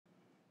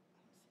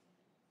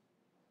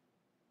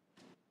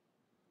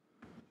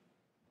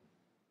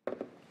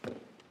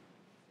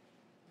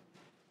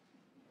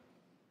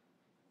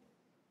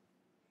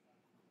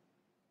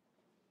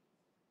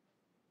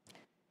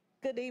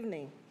Good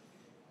evening.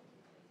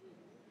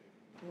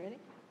 Ready?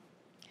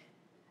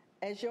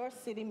 As your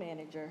city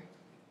manager,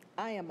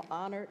 I am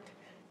honored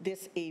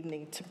this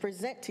evening to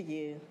present to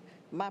you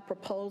my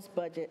proposed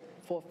budget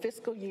for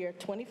fiscal year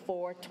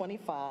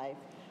 24-25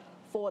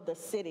 for the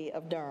city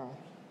of Durham.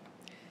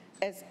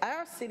 As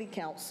our city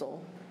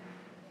council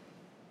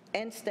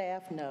and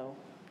staff know,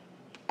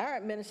 our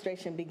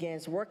administration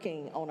begins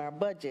working on our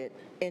budget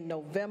in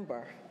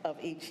November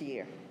of each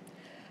year.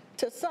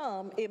 To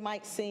some, it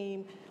might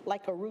seem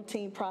like a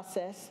routine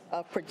process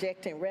of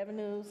projecting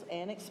revenues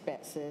and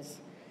expenses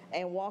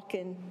and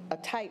walking a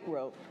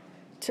tightrope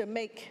to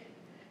make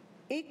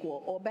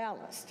equal or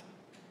balanced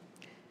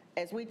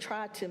as we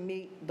try to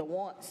meet the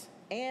wants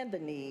and the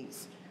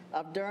needs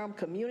of Durham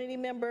community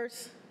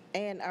members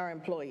and our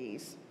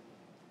employees.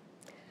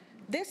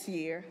 This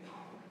year,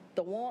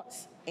 the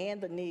wants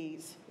and the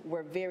needs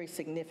were very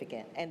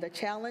significant, and the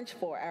challenge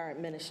for our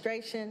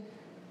administration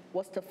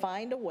was to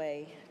find a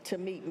way to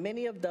meet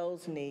many of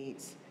those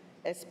needs,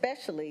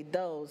 especially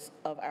those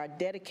of our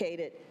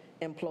dedicated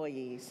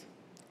employees.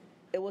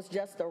 It was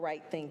just the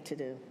right thing to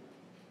do.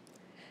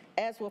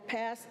 As with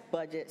past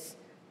budgets,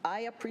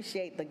 I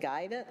appreciate the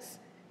guidance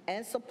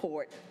and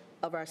support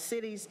of our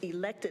city's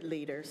elected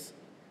leaders,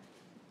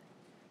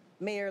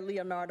 Mayor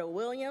Leonardo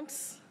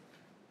Williams,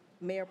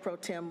 Mayor Pro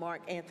Tem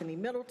Mark Anthony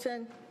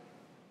Middleton,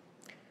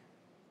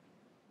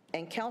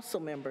 and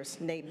council members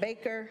Nate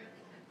Baker,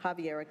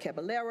 Javiera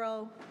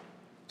Caballero,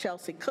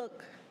 Chelsea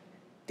Cook,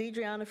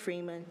 Deidreana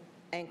Freeman,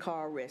 and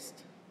Carl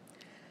Rist.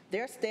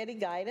 Their steady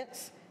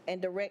guidance and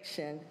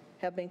direction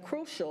have been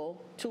crucial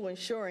to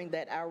ensuring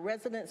that our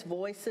residents'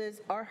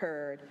 voices are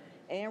heard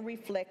and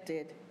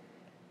reflected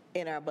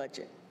in our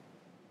budget.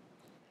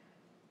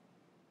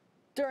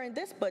 During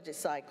this budget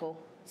cycle,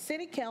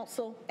 City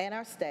Council and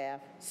our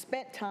staff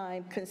spent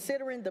time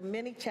considering the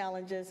many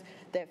challenges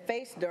that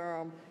face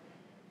Durham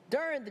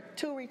during the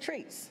two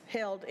retreats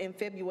held in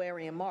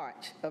February and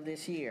March of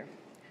this year.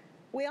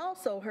 We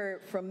also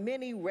heard from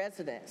many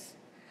residents.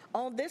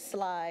 On this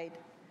slide,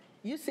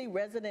 you see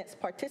residents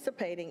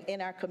participating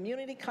in our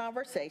community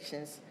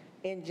conversations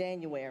in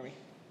January.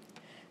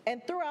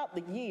 And throughout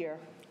the year,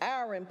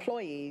 our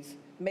employees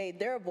made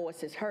their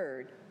voices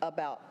heard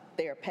about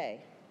their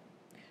pay.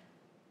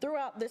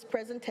 Throughout this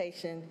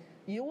presentation,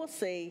 you will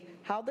see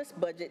how this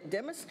budget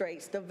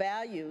demonstrates the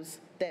values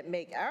that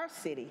make our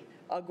city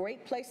a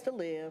great place to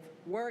live,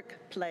 work,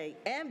 play,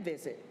 and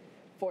visit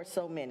for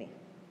so many.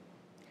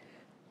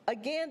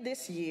 Again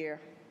this year,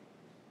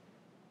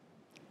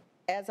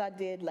 as I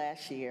did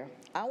last year,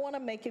 I want to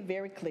make it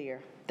very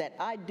clear that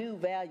I do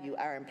value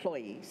our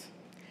employees.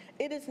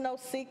 It is no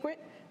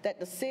secret that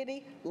the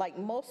city, like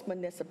most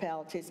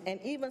municipalities and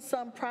even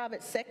some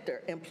private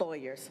sector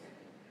employers,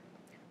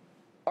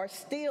 are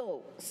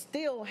still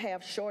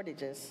have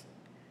shortages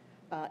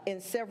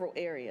in several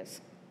areas,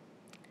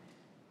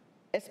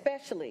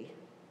 especially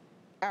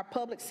our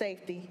public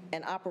safety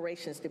and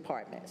operations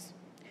departments,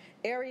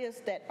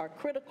 areas that are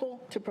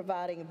critical to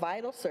providing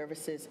vital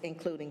services,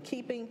 including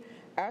keeping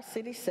our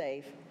city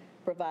safe,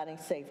 providing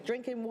safe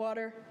drinking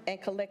water,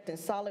 and collecting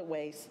solid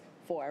waste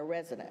for our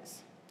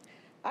residents.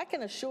 I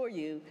can assure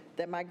you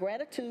that my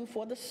gratitude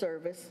for the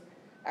service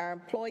our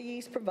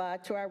employees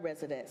provide to our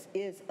residents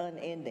is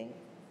unending.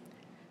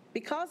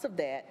 Because of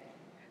that,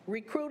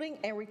 recruiting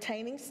and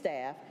retaining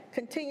staff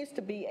continues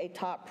to be a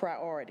top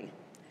priority.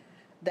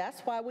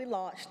 That's why we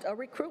launched a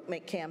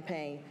recruitment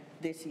campaign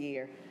this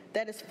year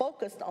that is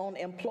focused on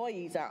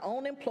employees, our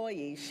own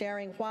employees,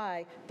 sharing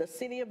why the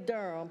city of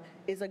Durham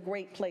is a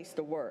great place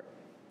to work.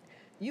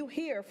 You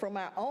hear from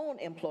our own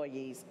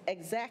employees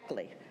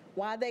exactly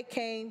why they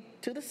came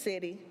to the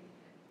city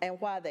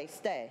and why they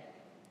stay.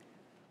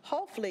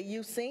 Hopefully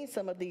you've seen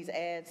some of these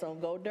ads on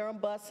Go Durham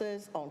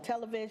buses, on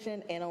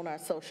television, and on our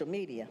social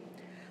media.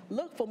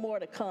 Look for more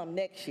to come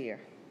next year.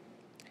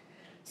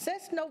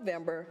 Since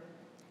November,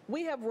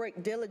 we have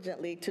worked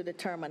diligently to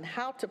determine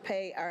how to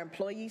pay our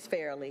employees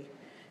fairly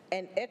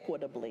and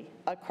equitably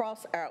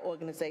across our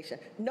organization,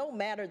 no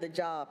matter the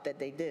job that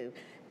they do,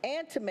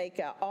 and to make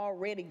our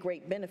already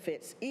great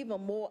benefits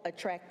even more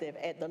attractive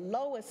at the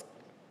lowest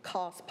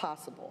cost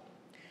possible.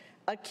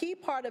 A key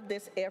part of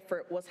this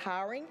effort was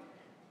hiring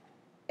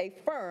a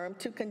firm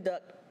to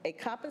conduct a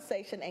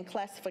compensation and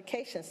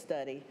classification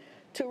study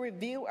to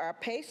review our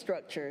pay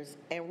structures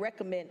and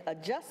recommend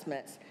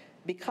adjustments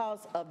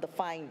because of the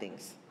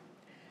findings.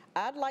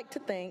 I'd like to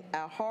thank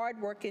our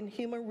hard-working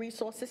human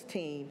resources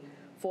team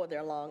for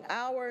their long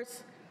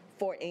hours,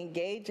 for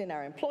engaging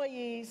our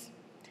employees,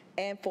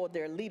 and for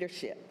their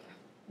leadership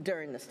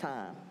during this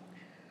time.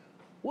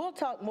 We'll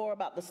talk more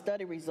about the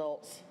study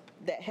results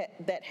that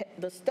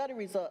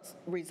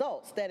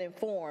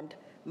informed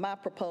my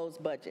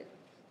proposed budget.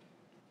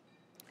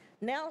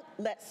 Now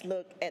let's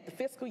look at the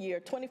fiscal year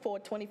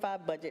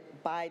 24-25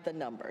 budget by the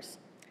numbers.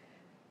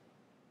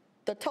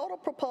 The total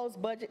proposed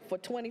budget for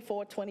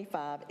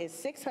 24-25 is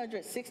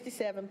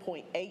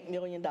 $667.8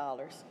 million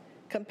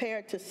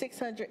compared to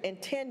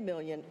 $610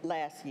 million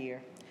last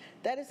year.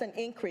 That is an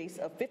increase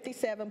of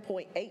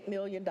 $57.8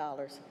 million,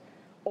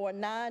 or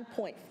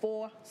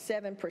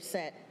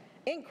 9.47%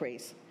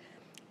 increase.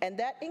 And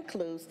that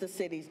includes the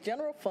city's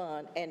general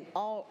fund and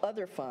all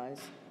other funds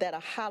that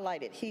are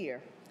highlighted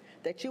here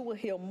that you will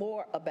hear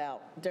more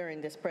about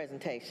during this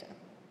presentation.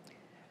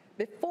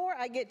 Before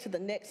I get to the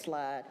next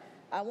slide,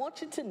 I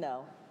want you to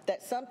know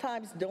that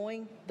sometimes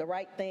doing the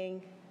right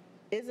thing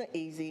isn't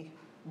easy,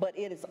 but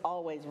it is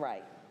always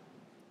right.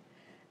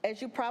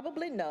 As you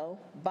probably know,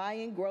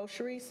 buying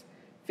groceries,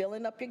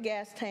 filling up your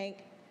gas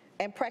tank,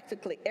 and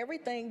practically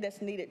everything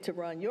that's needed to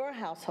run your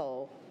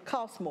household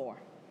costs more.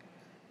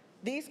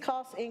 These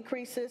cost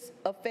increases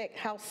affect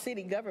how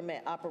city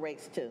government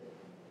operates too.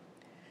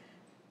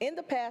 In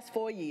the past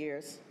 4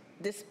 years,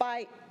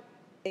 despite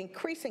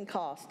increasing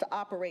costs to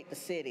operate the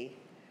city,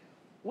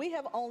 we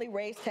have only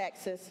raised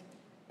taxes,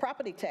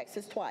 property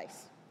taxes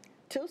twice,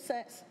 2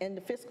 cents in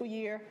the fiscal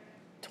year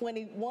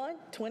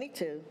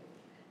 21-22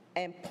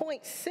 and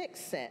 0.6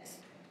 cents,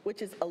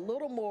 which is a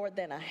little more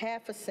than a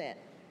half a cent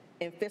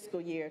in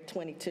fiscal year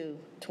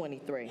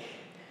 22-23.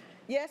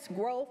 Yes,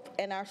 growth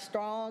in our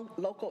strong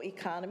local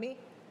economy,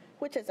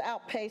 which has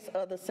outpaced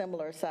other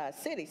similar sized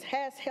cities,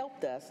 has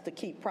helped us to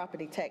keep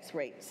property tax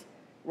rate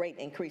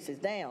increases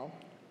down.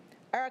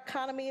 Our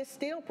economy is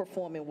still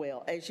performing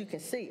well, as you can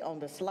see on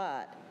the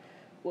slide,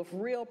 with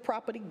real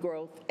property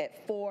growth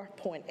at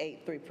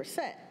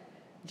 4.83%,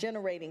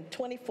 generating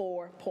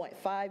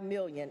 $24.5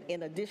 million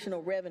in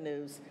additional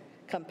revenues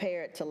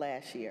compared to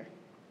last year.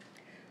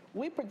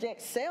 We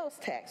project sales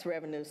tax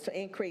revenues to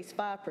increase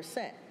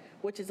 5%,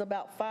 which is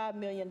about $5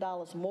 million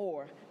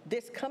more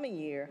this coming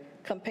year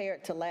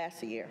compared to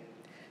last year.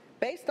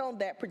 Based on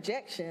that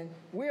projection,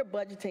 we're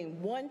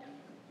budgeting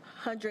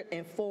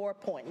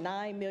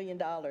 $104.9 million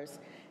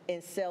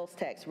in sales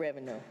tax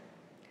revenue.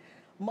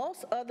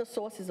 Most other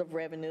sources of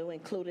revenue,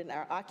 including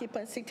our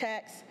occupancy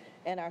tax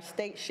and our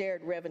state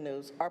shared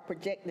revenues, are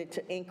projected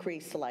to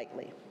increase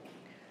slightly.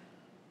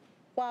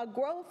 While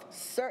growth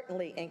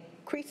certainly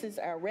increases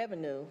our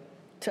revenue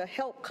to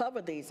help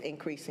cover these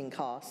increasing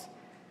costs,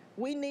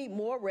 we need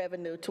more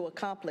revenue to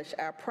accomplish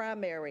our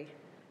primary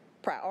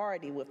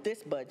priority with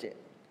this budget,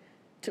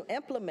 to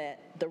implement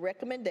the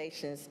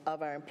recommendations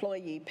of our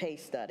employee pay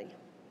study.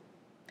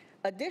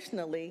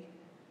 Additionally,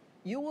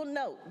 you will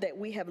note that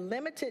we have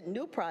limited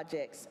new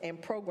projects and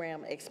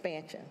program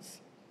expansions.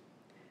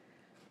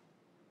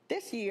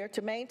 This year,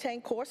 to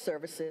maintain core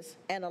services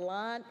and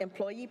align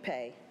employee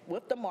pay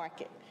with the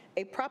market,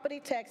 a property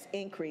tax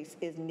increase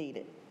is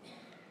needed.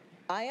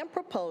 I am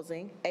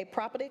proposing a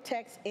property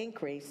tax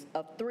increase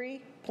of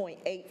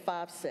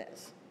 3.85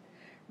 cents,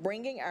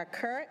 bringing our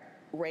current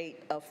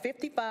rate of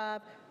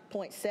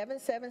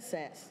 55.77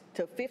 cents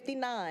to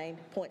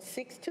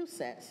 59.62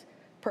 cents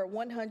per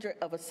 100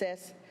 of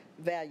assessed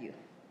value.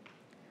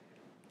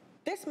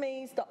 This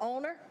means the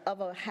owner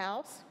of a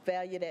house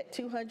valued at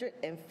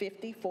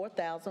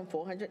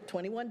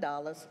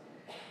 $254,421,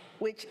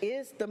 which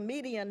is the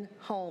median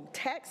home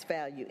tax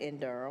value in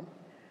Durham,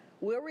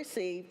 will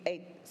receive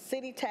a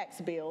city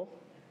tax bill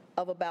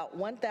of about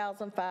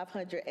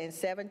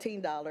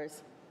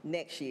 $1,517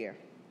 next year.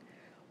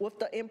 With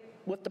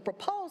the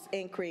proposed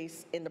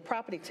increase in the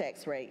property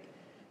tax rate,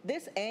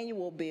 this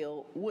annual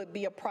bill would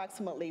be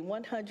approximately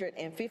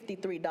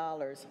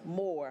 $153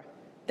 more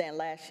than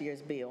last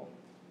year's bill.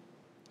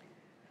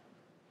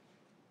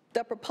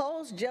 The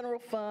proposed general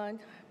fund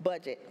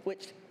budget,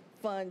 which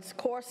funds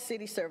core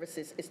city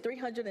services, is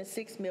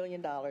 $306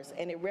 million,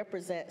 and it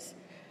represents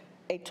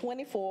a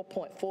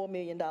 $24.4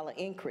 million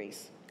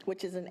increase,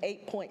 which is an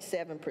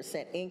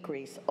 8.7%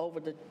 increase over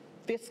the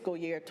fiscal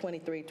year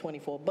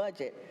 23-24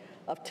 budget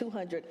of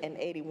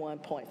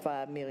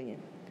 $281.5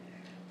 million.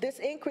 This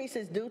increase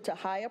is due to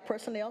higher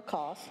personnel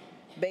costs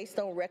based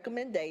on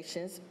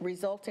recommendations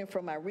resulting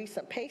from our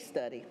recent pay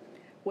study,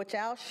 which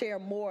I'll share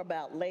more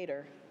about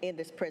later in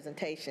this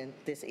presentation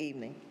this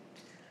evening.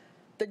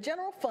 The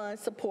general fund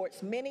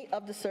supports many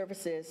of the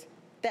services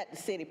that the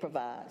city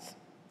provides,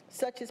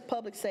 such as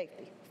public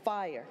safety,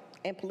 fire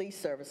and police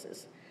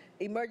services,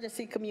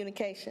 emergency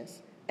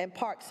communications, and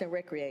parks and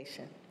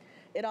recreation.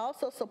 It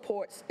also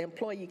supports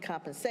employee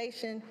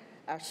compensation,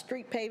 our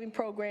street paving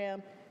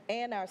program,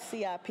 and our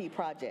CIP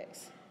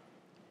projects,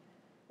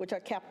 which are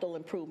capital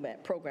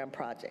improvement program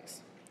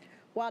projects.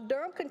 While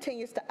Durham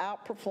continues to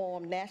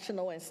outperform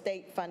national and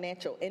state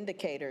financial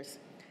indicators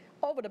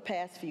over the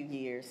past few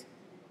years,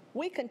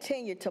 we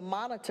continue to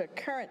monitor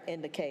current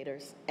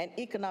indicators and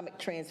economic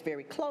trends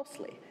very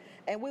closely,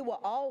 and we will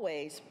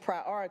always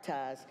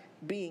prioritize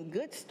being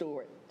good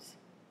stewards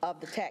of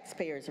the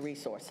taxpayers'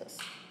 resources.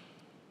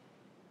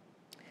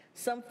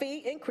 Some fee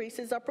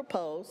increases are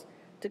proposed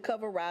to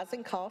cover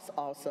rising costs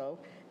also,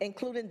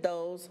 including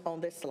those on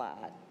this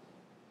slide.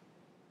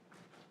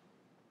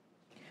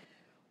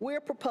 We're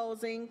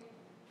proposing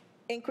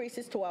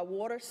increases to our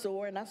water,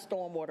 sewer, and our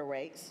stormwater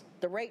rates.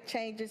 The rate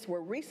changes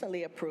were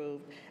recently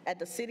approved at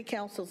the City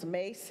Council's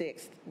May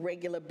 6th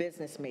regular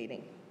business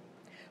meeting.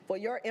 For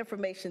your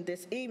information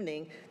this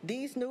evening,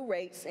 these new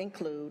rates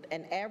include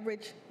an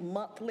average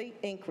monthly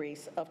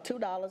increase of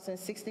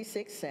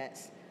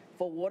 $2.66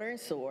 for water and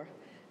sewer,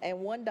 and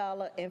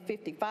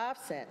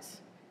 $1.55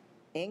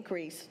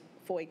 increase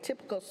for a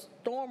typical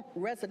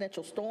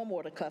residential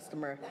stormwater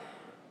customer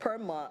per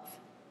month,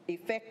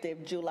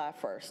 effective July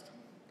 1st.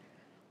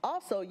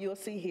 Also, you'll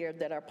see here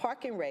that our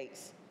parking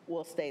rates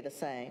will stay the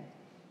same.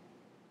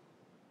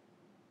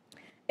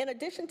 In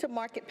addition to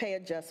market pay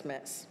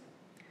adjustments,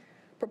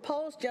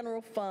 proposed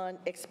general fund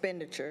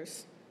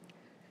expenditures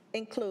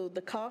include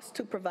the cost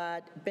to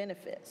provide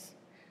benefits,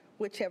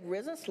 which have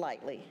risen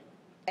slightly,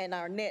 and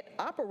our net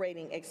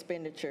operating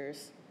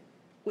expenditures,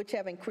 which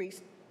have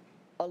increased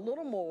a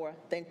little more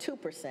than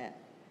 2%,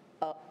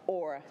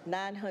 or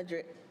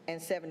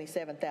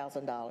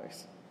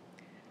 $977,000.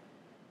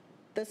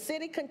 The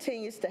city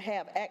continues to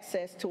have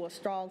access to a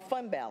strong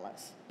fund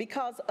balance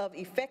because of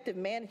effective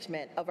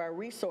management of our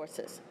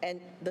resources and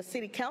the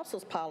City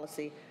Council's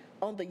policy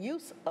on the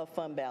use of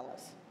fund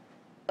balance,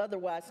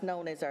 otherwise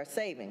known as our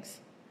savings.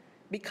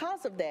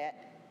 Because of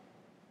that,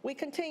 we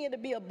continue to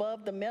be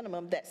above the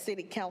minimum that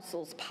City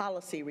Council's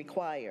policy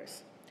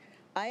requires.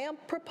 I am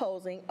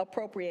proposing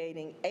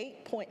appropriating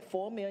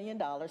 $8.4 million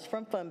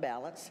from fund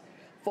balance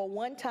for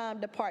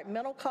one-time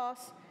departmental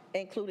costs,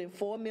 including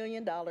 $4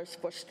 million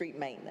for street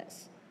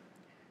maintenance.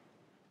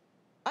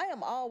 I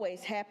am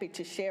always happy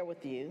to share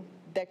with you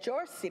that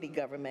your city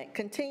government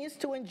continues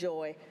to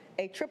enjoy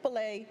a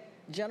AAA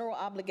general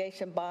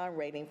obligation bond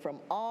rating from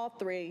all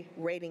 3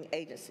 rating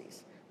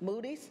agencies,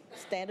 Moody's,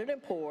 Standard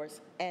 &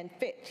 Poor's, and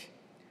Fitch.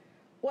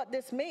 What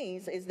this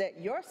means is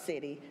that your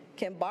city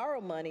can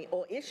borrow money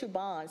or issue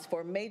bonds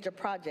for major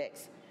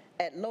projects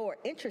at lower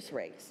interest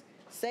rates,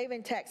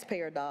 saving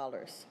taxpayer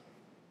dollars.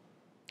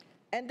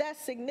 And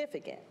that's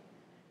significant,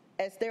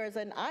 as there is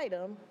an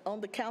item on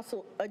the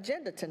council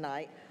agenda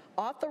tonight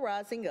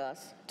authorizing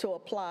us to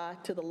apply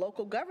to the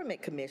Local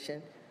Government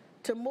Commission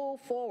to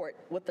move forward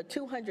with the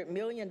 $200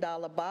 million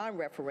bond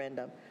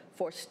referendum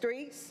for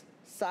streets,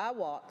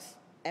 sidewalks,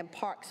 and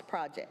parks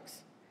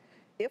projects.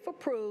 If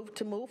approved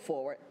to move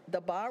forward, the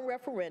bond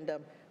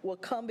referendum will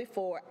come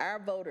before our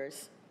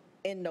voters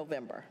in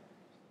November.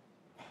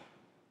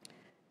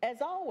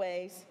 As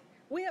always,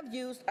 we have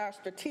used our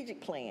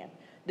strategic plan,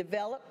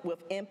 developed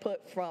with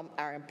input from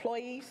our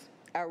employees,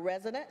 our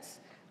residents,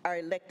 our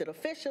elected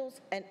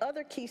officials, and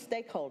other key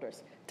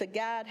stakeholders to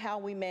guide how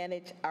we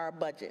manage our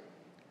budget.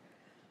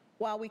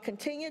 While we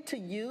continue to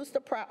use the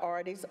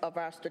priorities of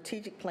our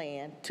strategic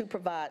plan to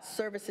provide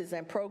services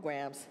and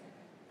programs,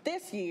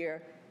 this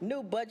year,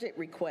 new budget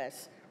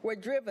requests were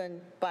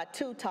driven by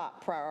 2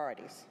 top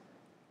priorities.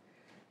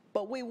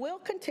 But we will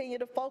continue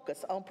to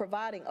focus on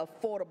providing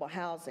affordable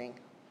housing,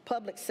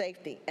 public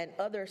safety, and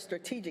other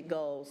strategic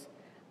goals,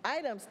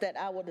 items that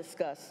I will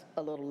discuss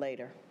a little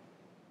later.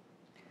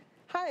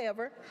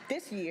 However,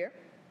 this year,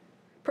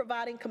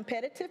 providing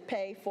competitive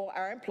pay for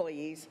our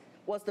employees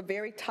was the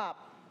very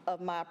top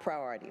of my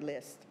priority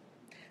list.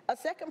 A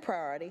second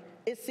priority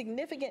is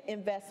significant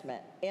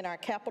investment in our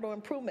capital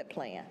improvement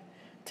plan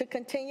to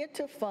continue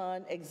to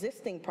fund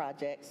existing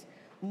projects,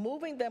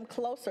 moving them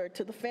closer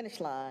to the finish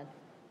line,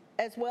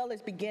 as well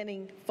as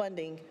beginning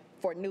funding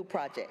for new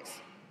projects.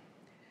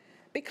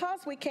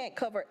 Because we can't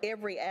cover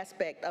every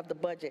aspect of the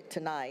budget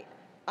tonight,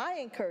 I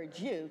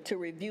encourage you to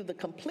review the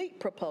complete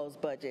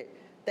proposed budget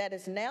that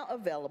is now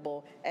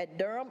available at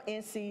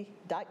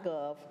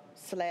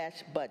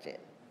durhamnc.gov/budget.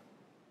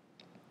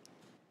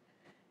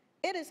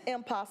 It is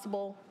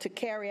impossible to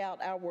carry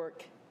out our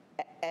work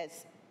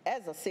as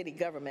a city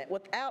government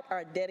without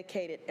our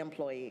dedicated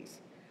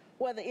employees,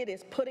 whether it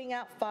is putting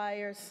out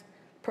fires,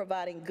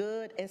 providing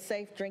good and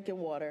safe drinking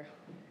water,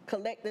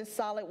 collecting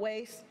solid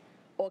waste,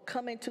 or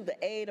coming to the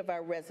aid of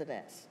our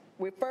residents,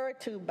 referred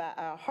to by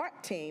our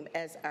HEART team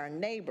as our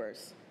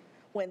neighbors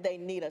when they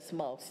need us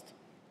most.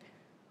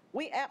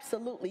 We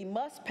absolutely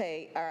must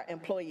pay our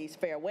employees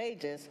fair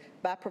wages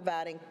by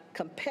providing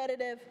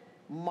competitive,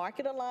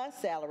 market-aligned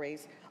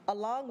salaries,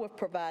 along with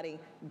providing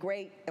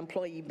great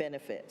employee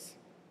benefits.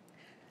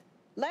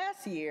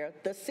 Last year,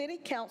 the City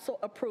Council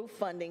approved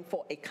funding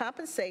for a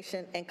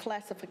compensation and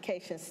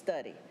classification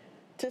study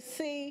to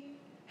see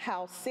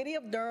how City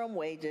of Durham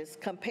wages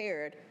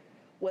compared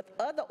with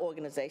other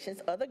organizations,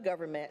 other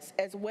governments,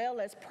 as well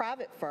as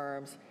private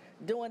firms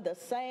doing the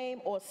same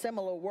or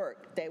similar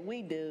work that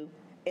we do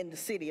in the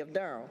City of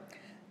Durham.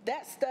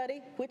 That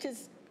study, which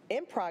is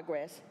in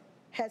progress,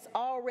 has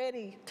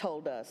already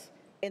told us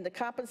in the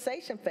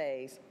compensation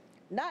phase,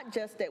 not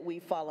just that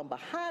we've fallen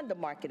behind the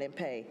market in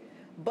pay,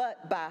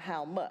 but by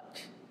how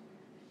much.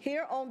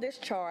 Here on this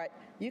chart,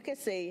 you can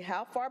see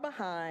how far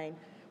behind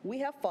we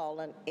have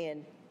fallen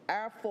in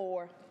our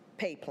 4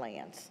 pay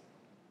plans.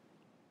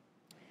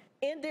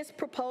 In this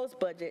proposed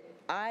budget,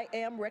 I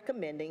am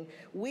recommending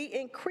we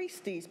increase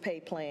these pay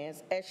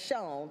plans as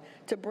shown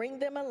to bring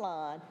them in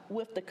line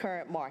with the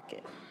current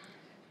market.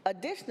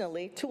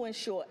 Additionally, to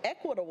ensure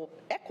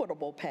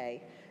equitable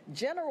pay,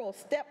 general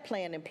step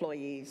plan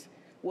employees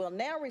will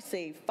now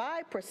receive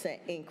 5%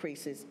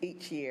 increases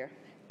each year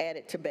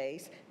added to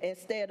base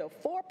instead of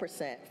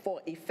 4%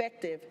 for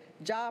effective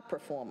job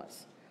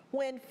performance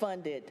when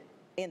funded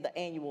in the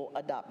annual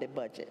adopted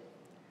budget.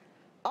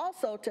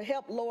 Also, to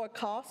help lower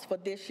costs for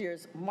this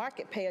year's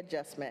market pay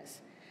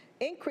adjustments,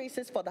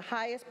 increases for the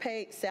highest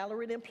paid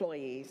salaried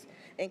employees,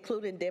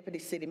 including deputy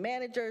city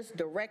managers,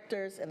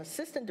 directors, and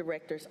assistant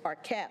directors, are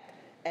capped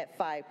at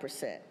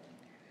 5%.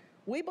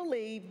 We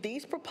believe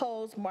these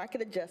proposed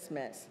market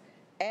adjustments,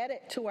 added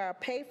to our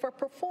pay for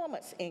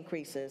performance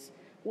increases,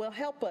 will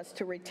help us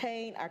to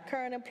retain our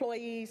current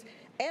employees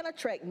and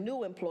attract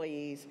new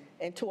employees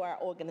into our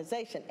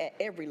organization at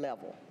every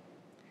level.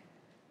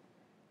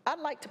 I'd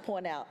like to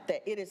point out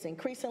that it is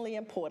increasingly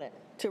important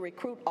to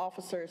recruit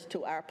officers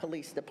to our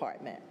police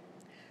department.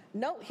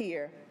 Note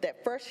here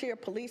that first-year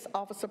police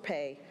officer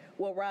pay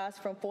will rise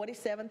from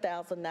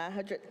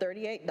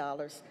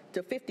 $47,938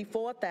 to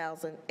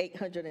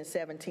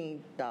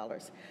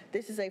 $54,817.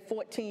 This is a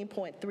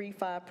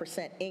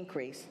 14.35%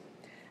 increase,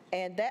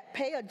 and that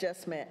pay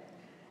adjustment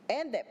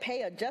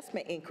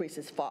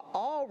increases for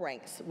all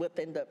ranks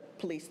within the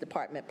police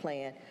department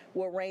plan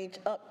will range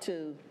up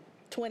to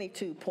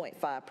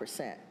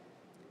 22.5%.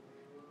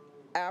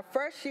 Our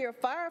first-year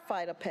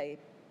firefighter pay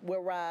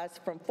will rise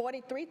from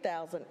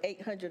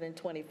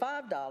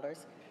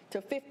 $43,825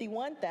 to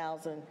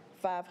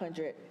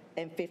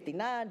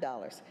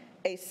 $51,559,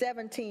 a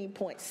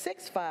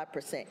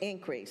 17.65%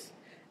 increase,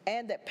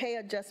 and that pay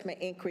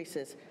adjustment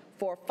increases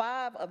for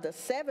 5 of the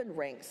 7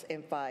 ranks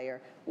in fire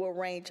will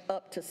range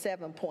up to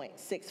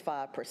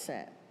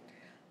 7.65%.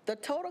 The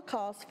total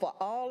cost for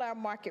all our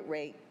market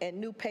rate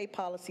and new pay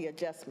policy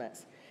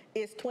adjustments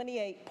is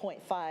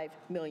 $28.5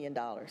 million.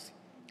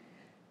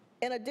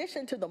 In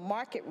addition to the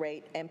market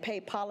rate and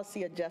pay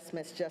policy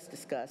adjustments just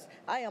discussed,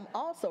 I am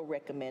also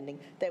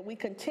recommending that we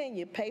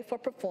continue pay for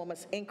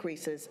performance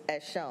increases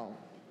as shown.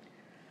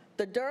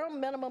 The Durham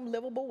minimum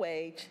livable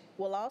wage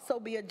will also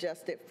be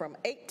adjusted from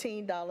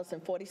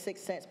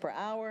 $18.46 per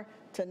hour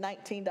to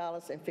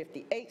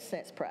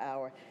 $19.58 per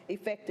hour,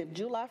 effective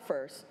July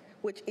 1st,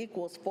 which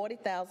equals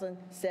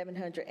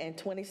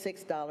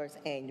 $40,726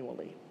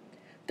 annually.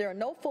 There are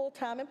no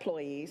full-time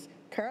employees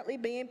currently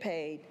being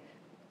paid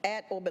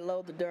at or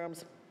below the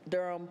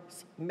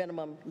Durham's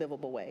minimum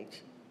livable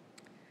wage.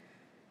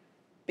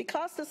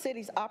 Because the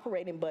city's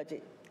operating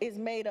budget is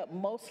made up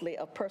mostly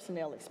of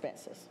personnel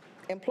expenses,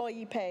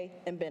 employee pay,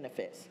 and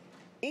benefits,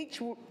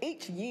 each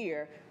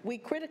year we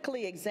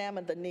critically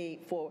examine the need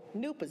for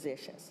new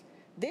positions.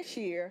 This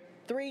year,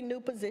 3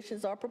 new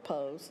positions are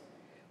proposed,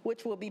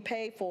 which will be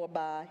paid for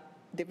by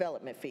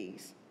development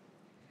fees.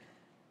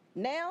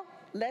 Now,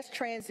 let's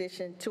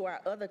transition to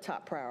our other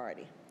top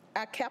priority,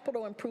 our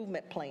capital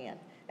improvement plan,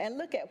 and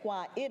look at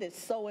why it is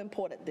so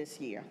important this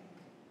year.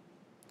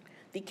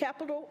 The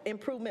capital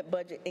improvement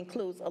budget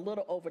includes a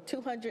little over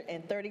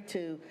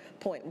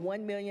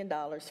 $232.1 million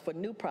for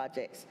new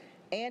projects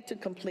and to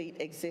complete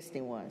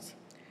existing ones.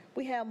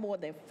 We have more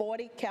than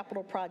 40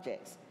 capital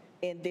projects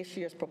in this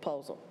year's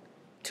proposal.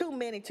 Too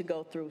many to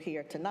go through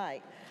here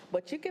tonight,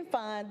 but you can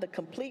find the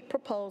complete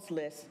proposed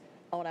list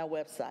on our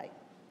website.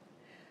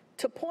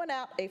 To point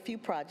out a few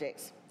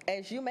projects,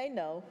 as you may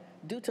know,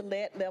 due to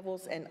lead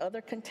levels and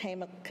other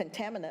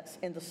contaminants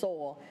in the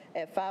soil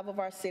at 5 of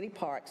our city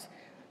parks,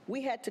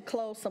 we had to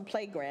close some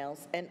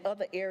playgrounds and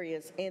other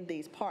areas in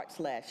these parks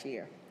last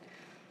year.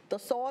 The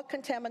soil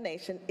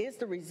contamination is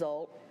the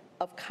result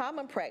of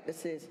common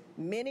practices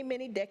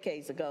many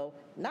decades ago,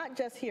 not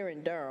just here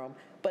in Durham,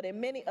 but in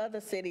many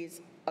other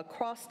cities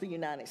across the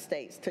United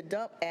States, to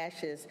dump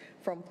ashes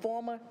from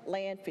former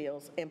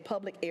landfills in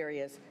public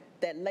areas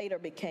that later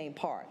became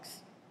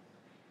parks.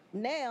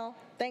 Now,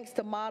 thanks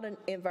to modern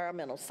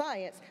environmental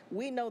science,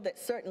 we know that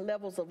certain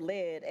levels of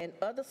lead and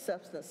other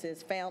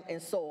substances found in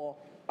soil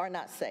are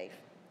not safe.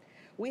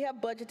 We have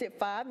budgeted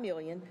 $5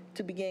 million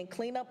to begin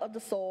cleanup of the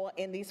soil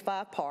in these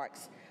 5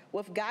 parks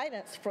with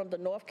guidance from the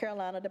North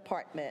Carolina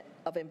Department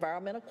of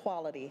Environmental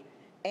Quality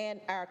and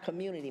our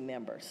community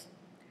members.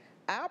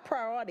 Our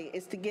priority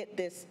is to get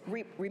this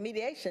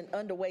remediation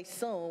underway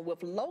soon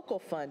with local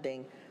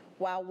funding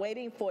while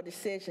waiting for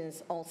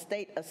decisions on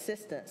state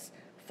assistance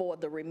for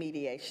the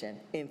remediation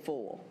in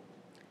full.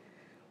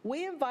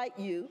 We invite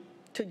you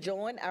to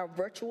join our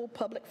virtual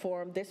public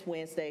forum this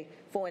Wednesday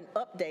for an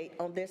update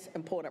on this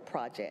important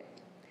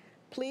project.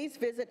 Please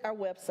visit our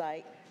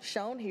website,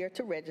 shown here,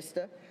 to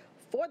register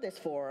for this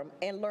forum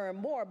and learn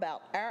more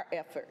about our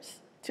efforts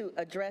to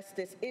address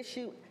this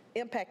issue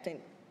impacting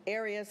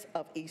areas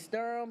of East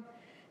Durham,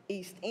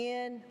 East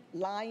End,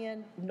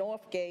 Lyon,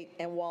 Northgate,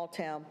 and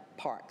Walltown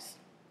parks.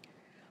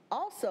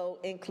 Also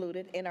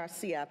included in our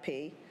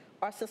CIP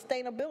are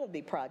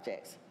sustainability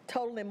projects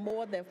totaling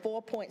more than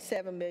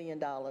 $4.7 million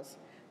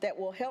that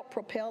will help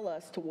propel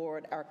us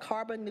toward our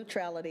carbon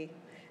neutrality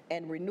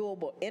and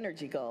renewable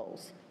energy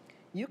goals.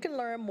 You can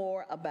learn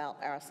more about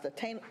our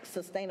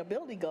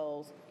sustainability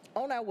goals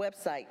on our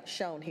website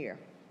shown here.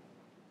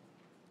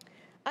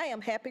 I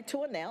am happy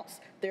to announce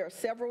there are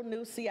several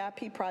new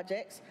CIP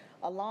projects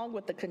along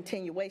with the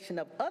continuation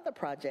of other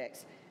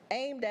projects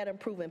aimed at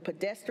improving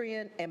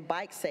pedestrian and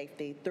bike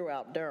safety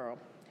throughout Durham.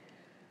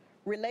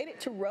 Related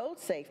to road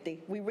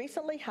safety, we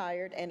recently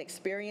hired an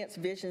experienced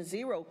Vision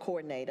Zero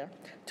coordinator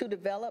to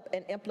develop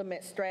and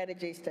implement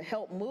strategies to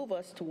help move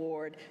us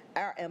toward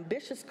our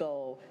ambitious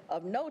goal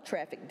of no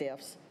traffic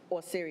deaths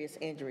or serious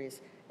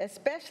injuries,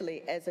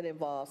 especially as it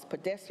involves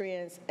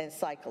pedestrians and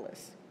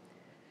cyclists.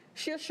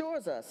 She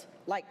assures us,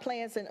 like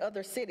plans in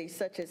other cities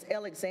such as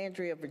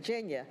Alexandria,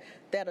 Virginia,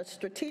 that a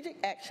strategic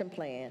action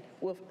plan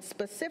with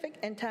specific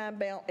and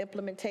time-bound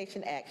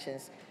implementation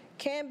actions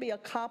can be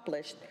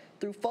accomplished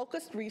through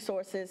focused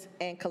resources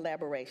and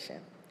collaboration.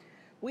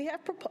 We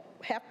have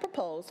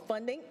proposed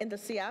funding in the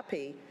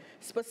CIP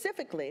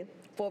specifically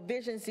for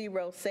Vision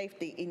Zero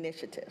safety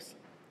initiatives.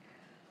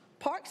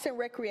 Parks and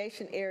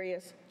recreation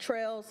areas,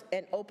 trails,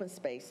 and open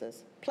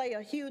spaces play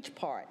a huge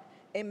part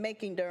in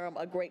making Durham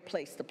a great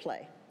place to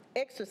play,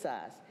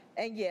 exercise,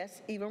 and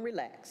yes, even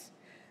relax.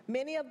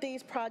 Many of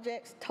these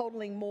projects,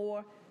 totaling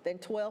more than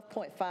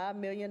 $12.5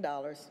 million,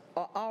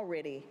 are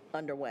already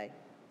underway.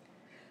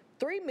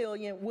 $3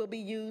 million will be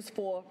used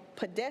for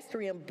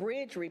pedestrian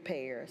bridge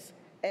repairs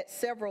at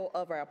several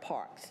of our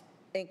parks,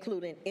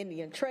 including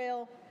Indian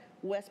Trail,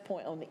 West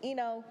Point on the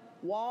Eno,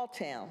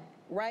 Walltown,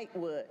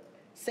 Wrightwood,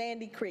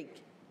 Sandy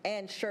Creek,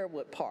 and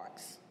Sherwood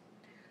parks.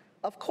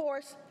 Of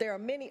course, there are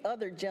many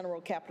other general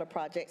capital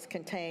projects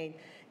contained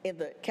in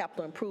the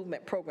capital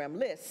improvement program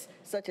lists,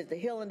 such as the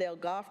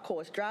Hillendale Golf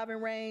Course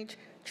driving range,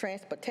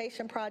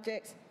 transportation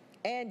projects,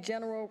 and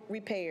general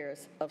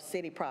repairs of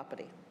city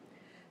property.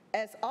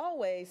 As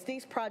always,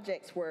 these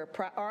projects were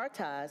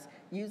prioritized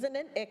using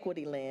an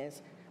equity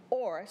lens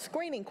or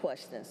screening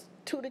questions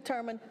to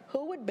determine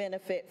who would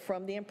benefit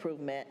from the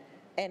improvement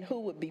and who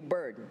would be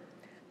burdened.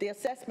 The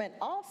assessment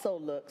also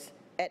looks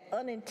at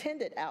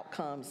unintended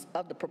outcomes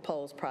of the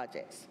proposed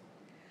projects.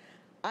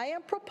 I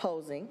am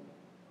proposing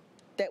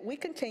that we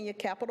continue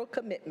capital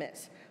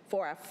commitments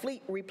for our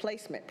fleet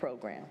replacement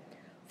program,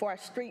 for our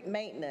street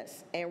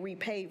maintenance and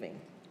repaving,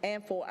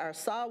 and for our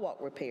sidewalk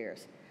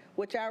repairs,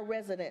 which our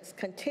residents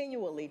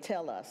continually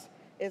tell us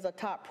is a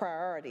top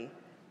priority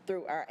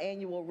through our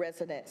annual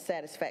resident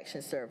satisfaction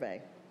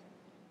survey.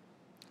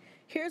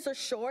 Here's a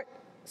short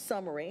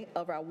summary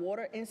of our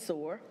water and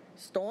sewer,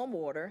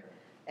 stormwater,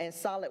 and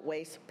solid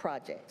waste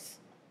projects.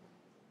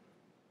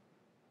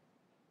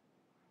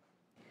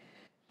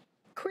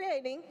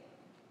 Creating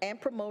and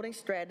promoting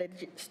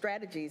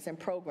strategies and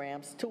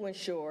programs to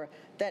ensure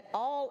that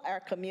all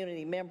our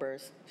community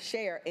members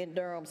share in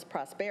Durham's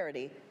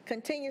prosperity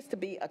continues to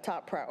be a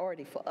top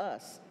priority for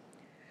us.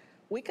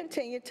 We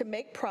continue to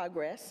make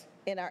progress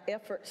in our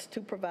efforts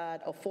to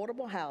provide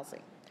affordable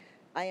housing.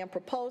 I am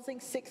proposing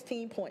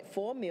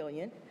 $16.4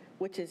 million,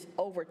 which is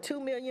over $2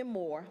 million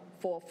more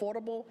for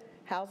affordable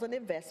housing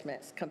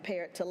investments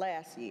compared to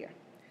last year.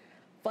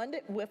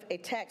 Funded with a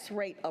tax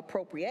rate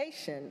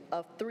appropriation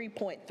of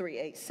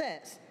 3.38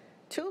 cents,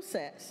 2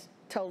 cents,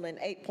 totaling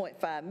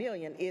 $8.5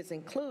 million, is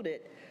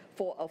included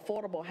for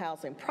affordable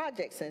housing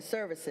projects and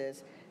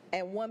services,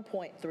 and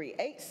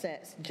 1.38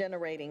 cents,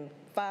 generating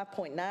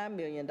 $5.9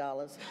 million,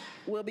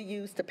 will be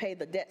used to pay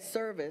the debt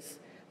service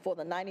for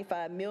the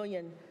 $95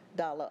 million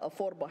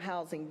affordable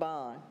housing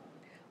bond.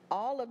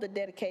 All of the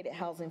dedicated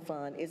housing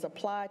fund is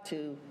applied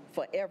to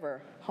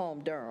Forever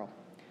Home Durham.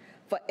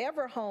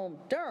 Forever Home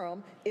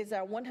Durham is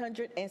our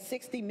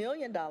 $160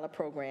 million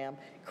program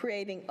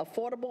creating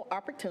affordable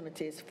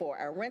opportunities for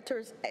our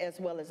renters as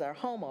well as our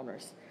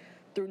homeowners.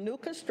 Through new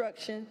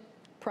construction,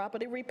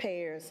 property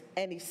repairs,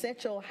 and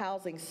essential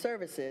housing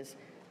services,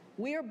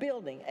 we are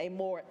building a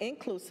more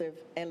inclusive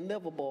and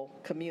livable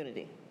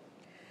community.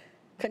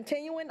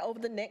 Continuing over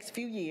the next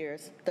few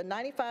years, the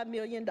 $95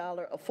 million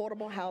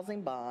affordable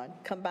housing bond,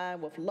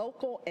 combined with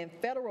local and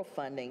federal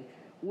funding,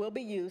 will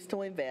be used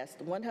to invest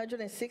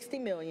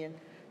 $160 million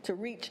to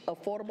reach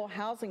affordable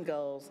housing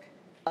goals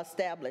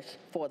established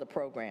for the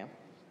program.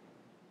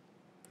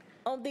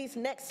 On these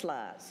next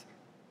slides,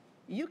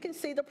 you can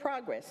see the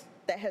progress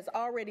that has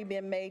already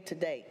been made to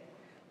date,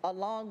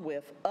 along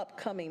with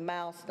upcoming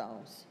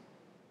milestones.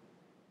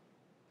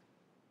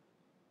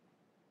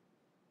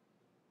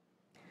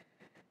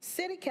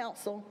 City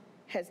Council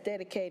has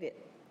dedicated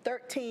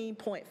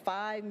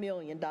 $13.5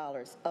 million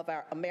of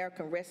our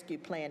American Rescue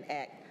Plan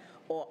Act,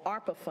 or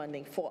ARPA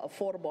funding, for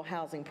affordable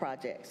housing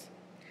projects.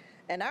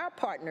 And our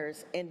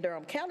partners in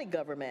Durham County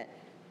government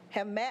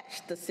have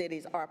matched the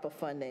city's ARPA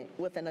funding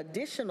with an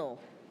additional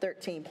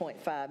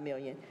 $13.5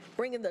 million,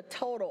 bringing the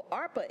total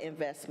ARPA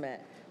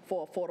investment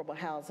for affordable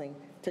housing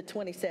to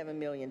 $27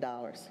 million.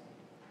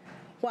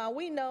 While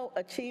we know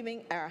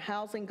achieving our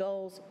housing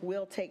goals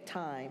will take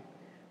time,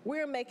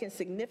 we're making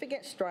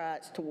significant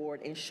strides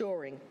toward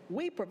ensuring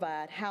we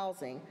provide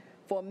housing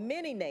for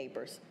many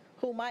neighbors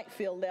who might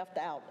feel left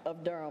out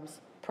of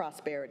Durham's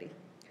prosperity.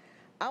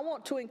 I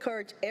want to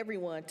encourage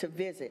everyone to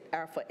visit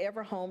our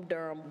Forever Home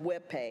Durham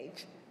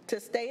webpage to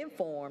stay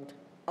informed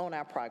on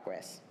our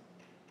progress.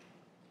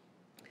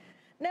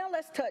 Now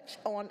let's touch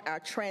on our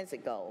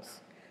transit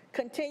goals.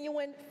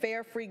 Continuing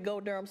fare-free Go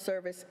Durham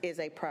service is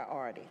a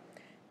priority.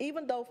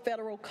 Even though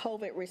federal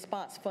COVID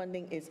response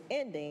funding is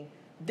ending,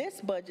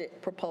 This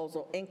budget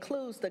proposal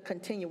includes the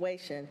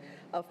continuation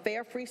of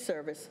fare-free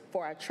service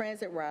for our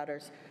transit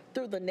riders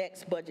through the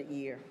next budget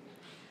year.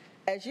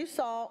 As you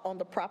saw on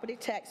the property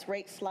tax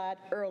rate slide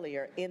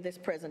earlier in this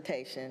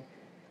presentation,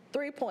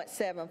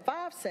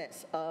 3.75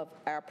 cents of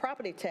our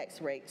property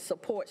tax rate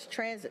supports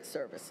transit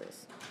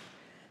services.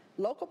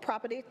 Local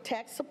property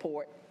tax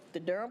support, the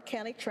Durham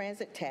County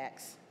Transit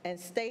Tax, and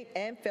state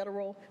and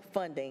federal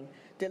funding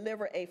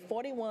deliver a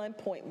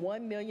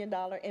 $41.1 million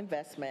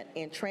investment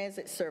in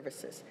transit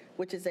services,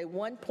 which is a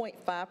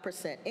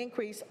 1.5%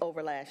 increase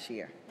over last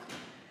year.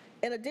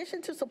 In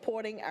addition to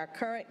supporting our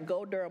current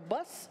Go Durham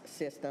bus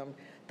system,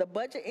 the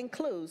budget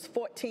includes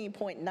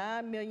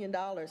 $14.9 million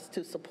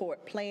to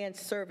support planned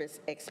service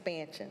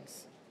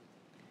expansions.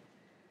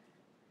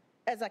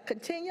 As I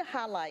continue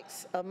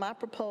highlights of my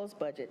proposed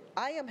budget,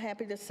 I am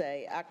happy to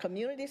say our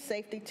community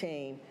safety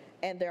team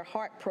and their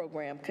HEART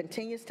program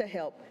continues to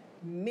help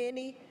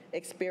many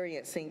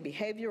experiencing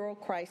behavioral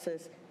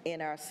crisis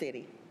in our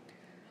city.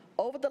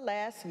 Over the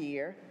last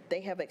year,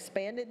 they have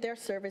expanded their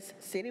service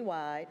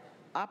citywide,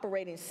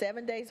 operating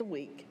 7 days a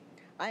week.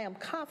 I am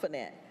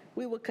confident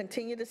we will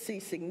continue to see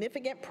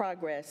significant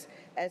progress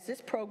as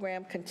this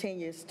program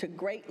continues to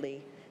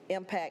greatly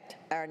impact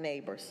our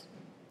neighbors.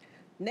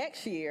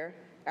 Next year,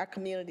 our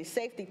community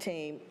safety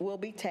team will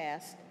be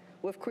tasked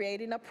with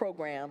creating a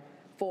program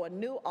for a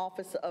new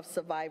Office of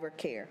Survivor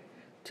Care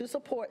to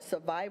support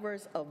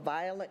survivors of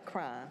violent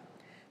crime.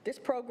 This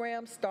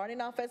program, starting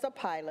off as a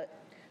pilot,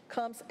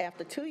 comes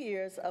after 2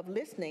 years of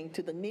listening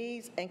to the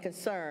needs and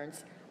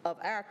concerns of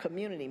our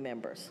community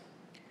members.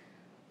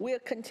 We are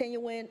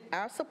continuing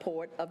our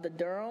support of the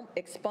Durham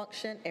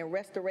Expunction and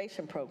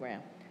Restoration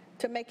Program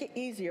to make it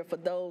easier for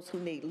those who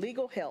need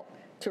legal help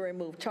to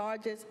remove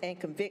charges and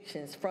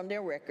convictions from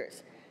their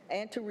records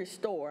and to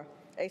restore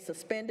a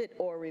suspended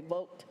or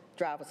revoked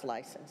driver's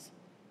license.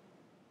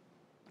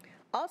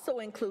 Also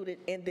included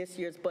in this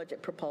year's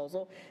budget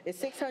proposal is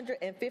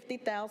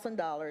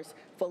 $650,000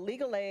 for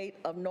Legal Aid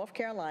of North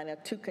Carolina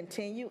to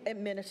continue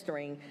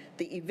administering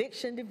the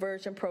eviction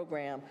diversion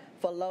program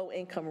for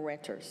low-income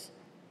renters.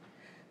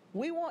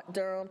 We want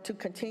Durham to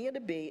continue to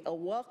be a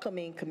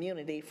welcoming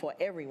community for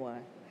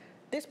everyone.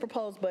 This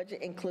proposed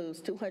budget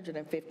includes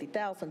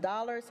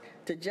 $250,000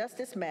 to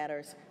Justice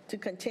Matters to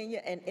continue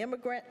an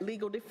immigrant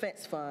legal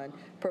defense fund,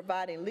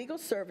 providing legal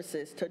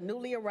services to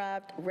newly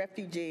arrived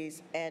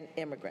refugees and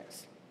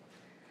immigrants.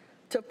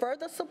 To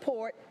further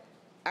support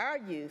our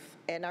youth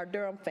and our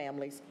Durham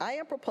families, I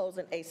am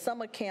proposing a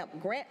summer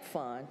camp grant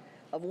fund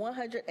of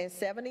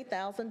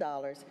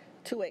 $170,000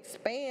 to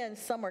expand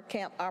summer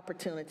camp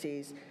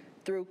opportunities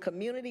through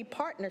community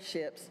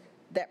partnerships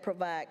that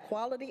provide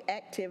quality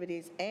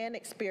activities and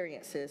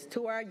experiences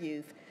to our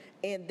youth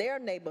in their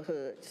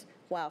neighborhoods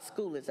while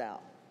school is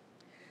out.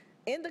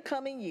 In the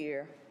coming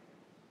year,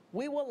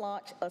 we will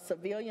launch a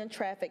civilian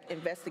traffic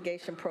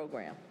investigation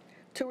program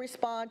to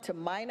respond to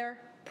minor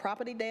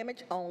property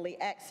damage only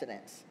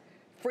accidents,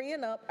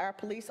 freeing up our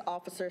police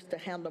officers to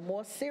handle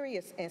more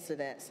serious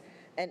incidents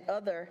and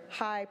other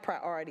high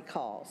priority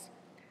calls.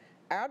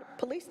 Our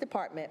police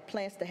department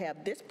plans to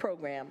have this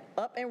program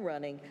up and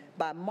running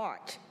by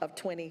March of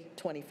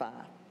 2025.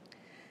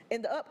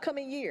 In the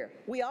upcoming year,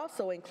 we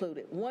also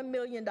included $1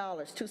 million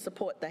to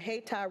support the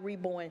Hayti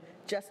Reborn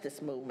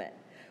Justice Movement,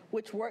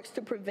 which works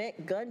to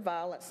prevent gun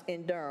violence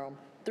in Durham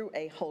through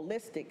a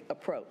holistic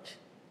approach.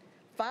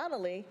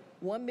 Finally,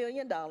 $1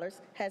 million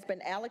has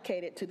been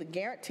allocated to the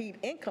Guaranteed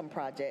Income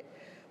Project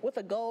with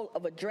a goal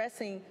of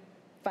addressing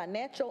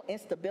financial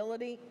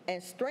instability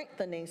and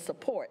strengthening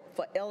support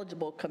for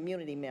eligible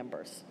community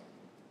members.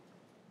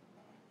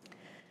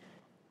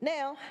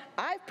 Now,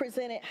 I've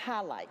presented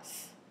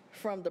highlights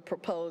from the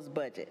proposed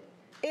budget.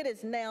 It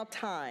is now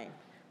time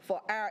for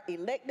our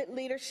elected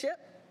leadership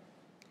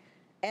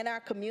and our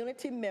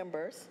community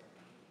members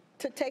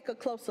to take a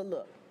closer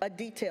look, a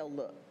detailed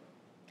look.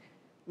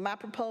 My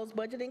proposed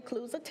budget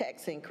includes a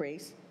tax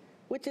increase,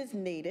 which is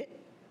needed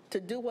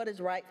to do what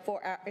is right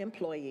for our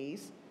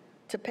employees,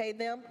 to pay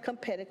them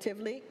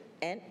competitively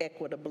and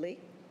equitably.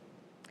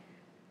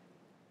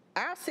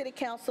 Our City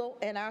Council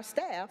and our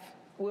staff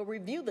will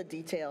review the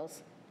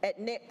details at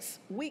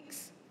next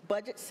week's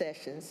budget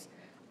sessions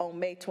on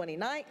May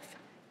 29th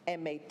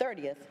and May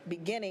 30th,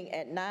 beginning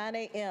at 9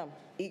 a.m.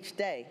 each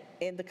day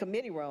in the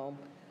committee room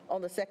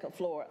on the second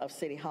floor of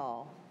City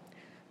Hall.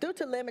 Due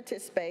to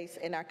limited space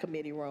in our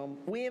committee room,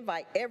 we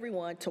invite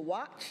everyone to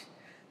watch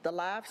the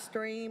live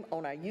stream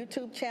on our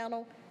YouTube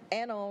channel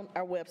and on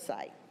our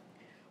website.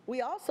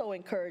 We also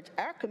encourage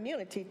our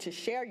community to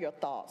share your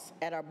thoughts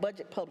at our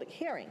budget public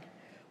hearing,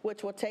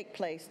 which will take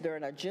place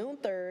during our June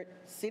 3rd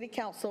City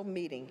Council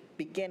meeting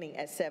beginning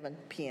at 7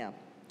 p.m.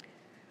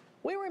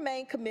 We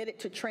remain committed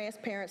to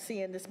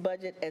transparency in this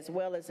budget as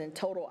well as in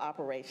total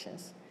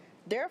operations.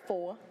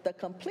 Therefore, the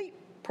complete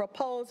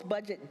proposed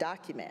budget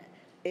document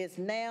is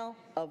now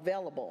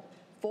available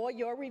for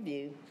your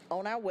review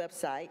on our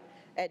website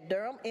at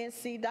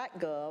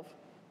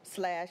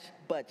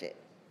durhamnc.gov/budget.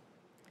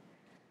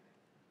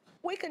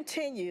 We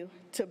continue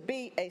to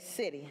be a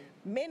city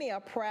many are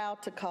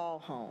proud to call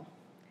home.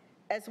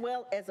 as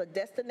well as a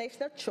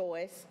destination of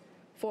choice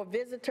for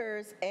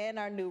visitors and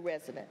our new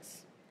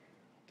residents.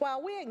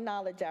 While we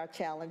acknowledge our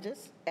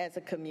challenges as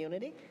a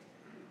community,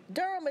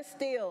 Durham is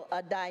still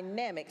a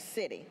dynamic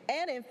city.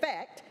 And in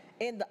fact,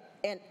 in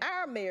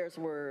our mayor's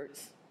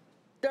words,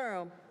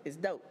 Durham is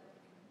dope.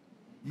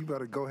 You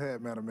better go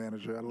ahead, Madam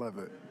Manager. I love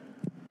it.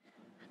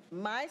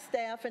 My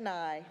staff and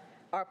I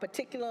are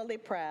particularly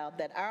proud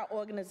that our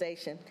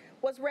organization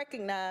was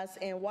recognized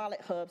in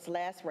Wallet Hub's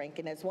last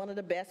ranking as one of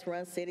the best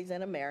run cities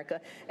in America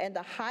and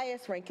the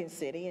highest ranking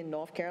city in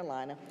North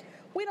Carolina.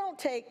 We don't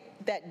take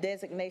that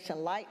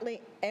designation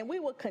lightly, and we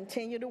will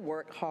continue to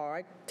work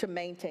hard to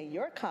maintain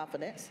your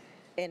confidence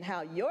in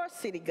how your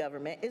city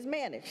government is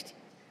managed.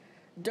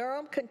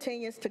 Durham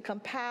continues to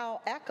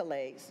compile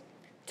accolades,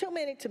 too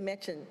many to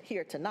mention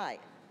here tonight.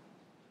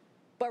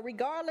 But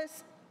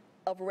regardless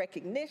of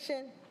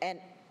recognition and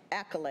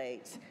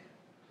accolades,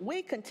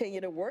 we continue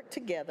to work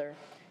together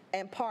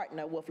and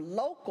partner with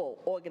local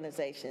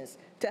organizations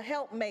to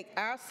help make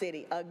our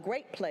city a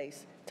great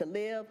place to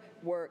live,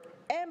 work,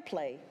 and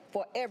play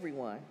for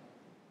everyone.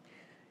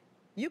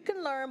 You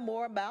can learn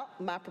more about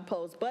my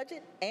proposed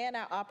budget and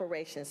our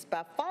operations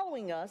by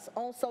following us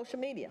on social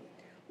media,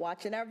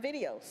 watching our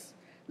videos,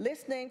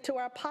 listening to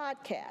our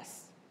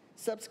podcasts,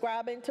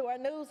 subscribing to our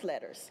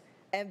newsletters,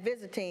 and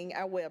visiting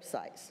our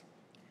websites.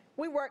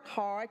 We work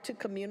hard to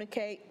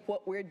communicate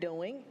what we're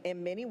doing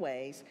in many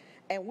ways,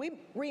 and we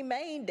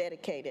remain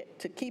dedicated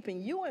to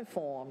keeping you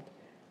informed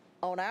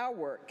on our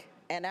work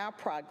and our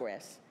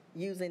progress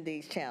using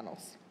these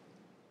channels.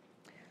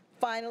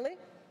 Finally,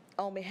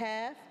 on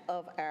behalf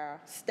of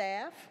our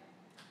staff,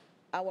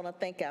 I want to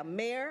thank our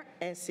mayor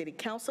and city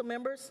council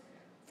members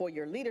for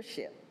your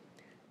leadership.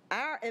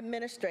 Our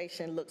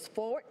administration looks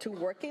forward to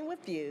working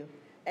with you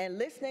and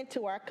listening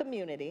to our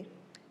community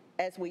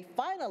as we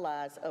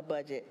finalize a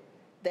budget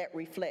that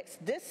reflects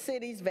this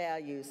city's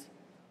values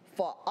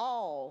for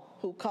all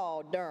who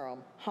call Durham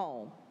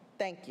home.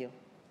 Thank you.